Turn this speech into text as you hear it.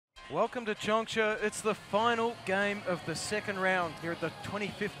Welcome to Changsha. It's the final game of the second round here at the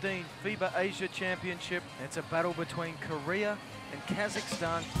 2015 FIBA Asia Championship. It's a battle between Korea and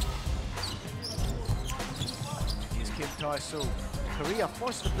Kazakhstan. Here's Kim Tae-soo. Korea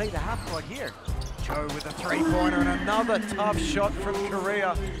forced to play the half court here. Cho with a three-pointer and another tough shot from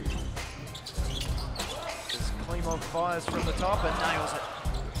Korea. As Klimov fires from the top and nails it.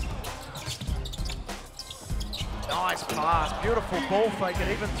 Nice pass, beautiful ball fake,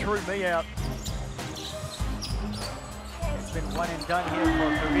 it even threw me out. It's been one and done here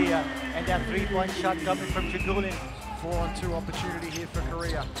for Korea, and that three-point shot coming from Chugulin. 4-on-2 opportunity here for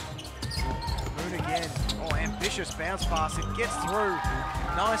Korea. Moon again. Oh, ambitious bounce pass, it gets through.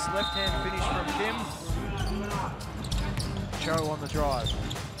 Nice left-hand finish from Kim. Cho on the drive.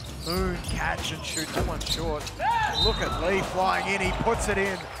 Moon catch and shoot, that one short. Look at Lee flying in, he puts it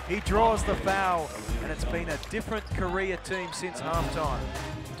in. He draws the foul, and it's been a different Korea team since halftime.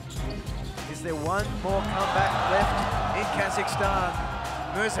 Is there one more comeback left in Kazakhstan?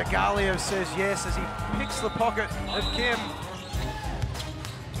 Mirzagaliev says yes as he picks the pocket of Kim.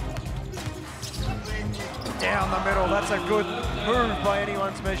 Down the middle, that's a good move by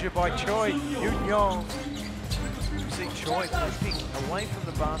anyone's measure by Choi Yoon-yong. See Choi limping away from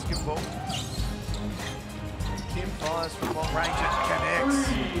the basketball. Kim fires from long range and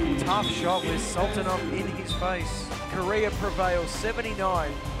connects. Tough shot with Sultanov in his face. Korea prevails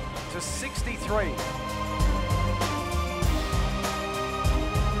 79 to 63.